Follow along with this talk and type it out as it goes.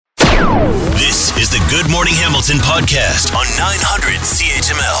This is the Good Morning Hamilton podcast on 900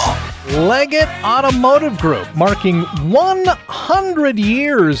 CHML. Leggett Automotive Group, marking 100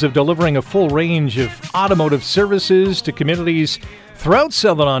 years of delivering a full range of automotive services to communities throughout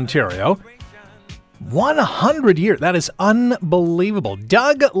Southern Ontario. 100 years. That is unbelievable.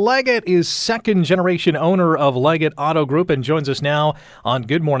 Doug Leggett is second-generation owner of Leggett Auto Group and joins us now on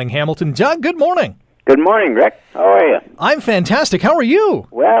Good Morning Hamilton. Doug, good morning. Good morning, Rick. How are you? I'm fantastic. How are you?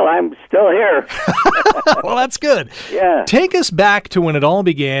 Well, I'm still here. Well, that's good. Yeah. Take us back to when it all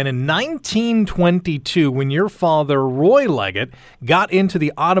began in 1922 when your father, Roy Leggett, got into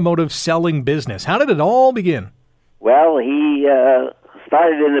the automotive selling business. How did it all begin? Well, he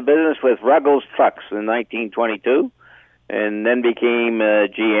started in the business with Ruggles Trucks in 1922 and then became a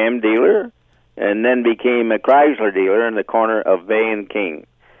GM dealer and then became a Chrysler dealer in the corner of Bay and King.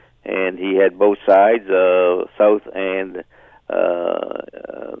 And he had both sides, south and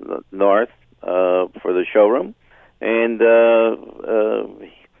north, for the showroom. And,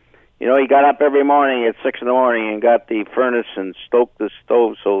 he got up every morning at 6 in the morning and got the furnace and stoked the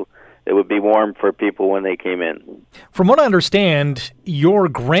stove so it would be warm for people when they came in. From what I understand, your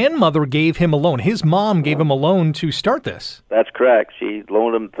grandmother gave him a loan. His mom gave him a loan to start this. That's correct. She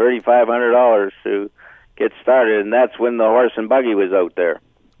loaned him $3,500 to get started, and that's when the horse and buggy was out there.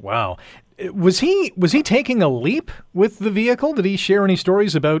 Wow. Was he taking a leap with the vehicle? Did he share any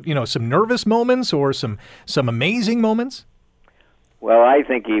stories about, some nervous moments or some amazing moments? Well, I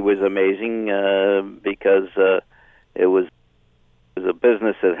think he was amazing because it was a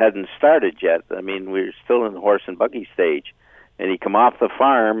business that hadn't started yet. I mean, we were still in the horse and buggy stage. And he come off the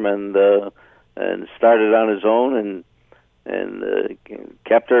farm and started on his own and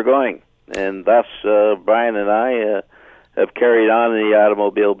kept her going. And thus, Brian and I have carried on in the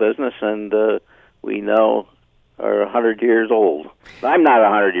automobile business, and we now are 100 years old. I'm not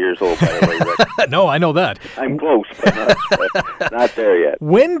 100 years old, by the way, Rick. No, I know that. I'm close, but not there yet.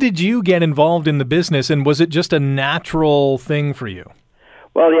 When did you get involved in the business, and was it just a natural thing for you?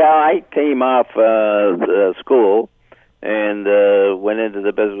 Well, yeah, I came off school and went into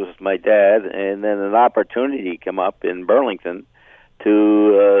the business with my dad, and then an opportunity came up in Burlington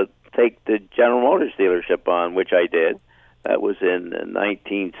to take the General Motors dealership on, which I did. That was in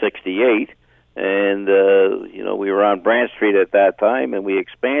 1968, and we were on Brant Street at that time, and we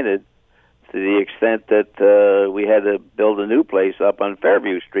expanded to the extent that we had to build a new place up on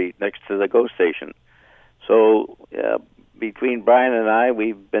Fairview Street next to the GO station. So between Brian and I,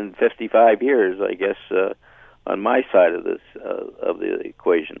 we've been 55 years, I guess, on my side of this of the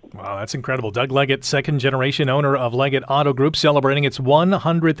equation. Wow, that's incredible. Doug Leggett, second-generation owner of Leggett Auto Group, celebrating its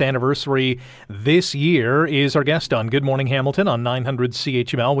 100th anniversary this year, is our guest on Good Morning Hamilton on 900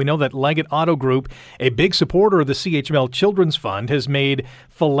 CHML. We know that Leggett Auto Group, a big supporter of the CHML Children's Fund, has made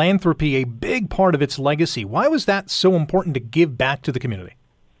philanthropy a big part of its legacy. Why was that so important to give back to the community?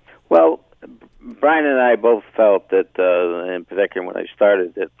 Well, Brian and I both felt that, in particular when I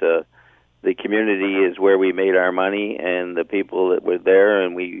started, that the community is where we made our money, and the people that were there,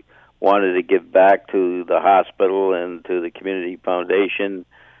 and we wanted to give back to the hospital and to the community foundation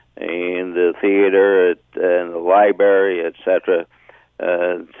and the theater and the library, etc.,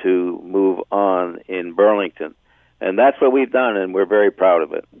 to move on in Burlington. And that's what we've done, and we're very proud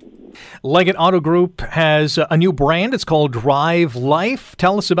of it. Leggett Auto Group has a new brand. It's called Drive Life.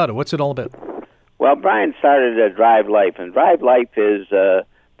 Tell us about it. What's it all about? Well, Brian started at Drive Life, and Drive Life is...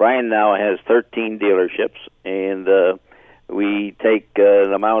 Brian now has 13 dealerships, and we take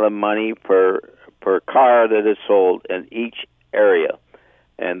an amount of money per car that is sold in each area,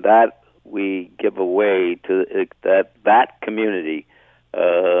 and that we give away to that community.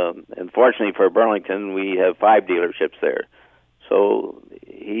 Unfortunately for Burlington, we have 5 dealerships there. So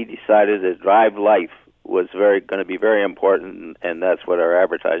he decided that Drive Life was going to be very important, and that's what our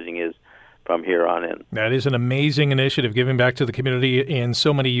advertising is from here on in. That is an amazing initiative, giving back to the community in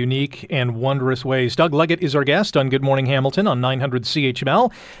so many unique and wondrous ways. Doug Leggett is our guest on Good Morning Hamilton on 900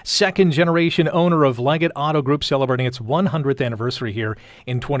 CHML, second-generation owner of Leggett Auto Group, celebrating its 100th anniversary here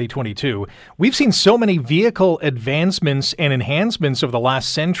in 2022. We've seen so many vehicle advancements and enhancements over the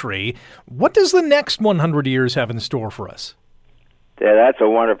last century. What does the next 100 years have in store for us? Yeah, that's a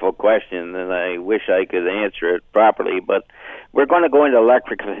wonderful question, and I wish I could answer it properly, but we're going to go into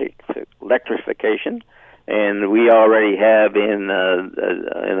electrification, and we already have in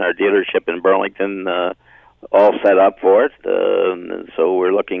our dealership in Burlington all set up for it. So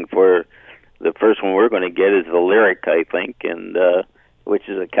we're looking for the first one we're going to get is the Lyric, I think, and which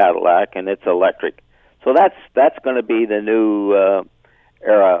is a Cadillac, and it's electric. So that's going to be the new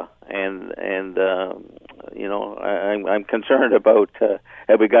era, and I'm concerned about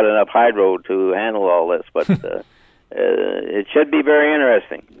have we got enough hydro to handle all this, but it should be very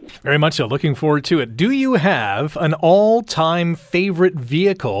interesting. Very much so. Looking forward to it. Do you have an all-time favorite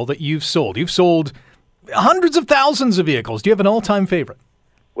vehicle that you've sold? You've sold hundreds of thousands of vehicles. Do you have an all-time favorite?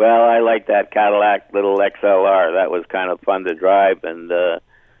 Well, I like that Cadillac little XLR. That was kind of fun to drive, and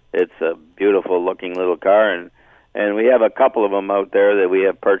it's a beautiful-looking little car, and we have a couple of them out there that we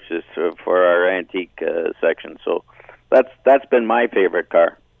have purchased for our antique section. So that's been my favorite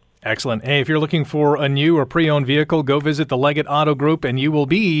car. Excellent. Hey, if you're looking for a new or pre-owned vehicle, go visit the Leggett Auto Group, and you will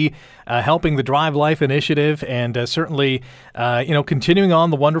be helping the Drive Life initiative and certainly, continuing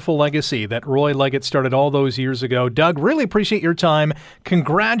on the wonderful legacy that Roy Leggett started all those years ago. Doug, really appreciate your time.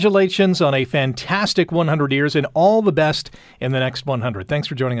 Congratulations on a fantastic 100 years and all the best in the next 100. Thanks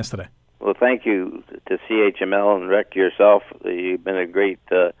for joining us today. Well, thank you to CHML and Rick yourself. You've been a great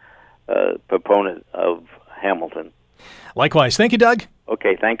proponent of Hamilton. Likewise. Thank you, Doug.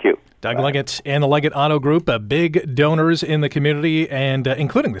 Okay, thank you. Doug Leggett and the Leggett Auto Group, big donors in the community, and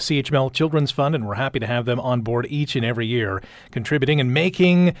including the CHML Children's Fund, and we're happy to have them on board each and every year, contributing and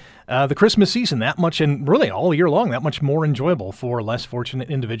making the Christmas season that much, and really all year long, that much more enjoyable for less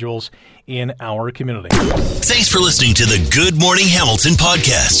fortunate individuals in our community. Thanks for listening to the Good Morning Hamilton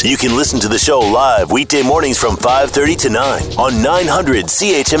podcast. You can listen to the show live weekday mornings from 5:30 to 9 on 900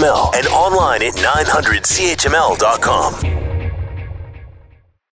 CHML and online at 900CHML.com.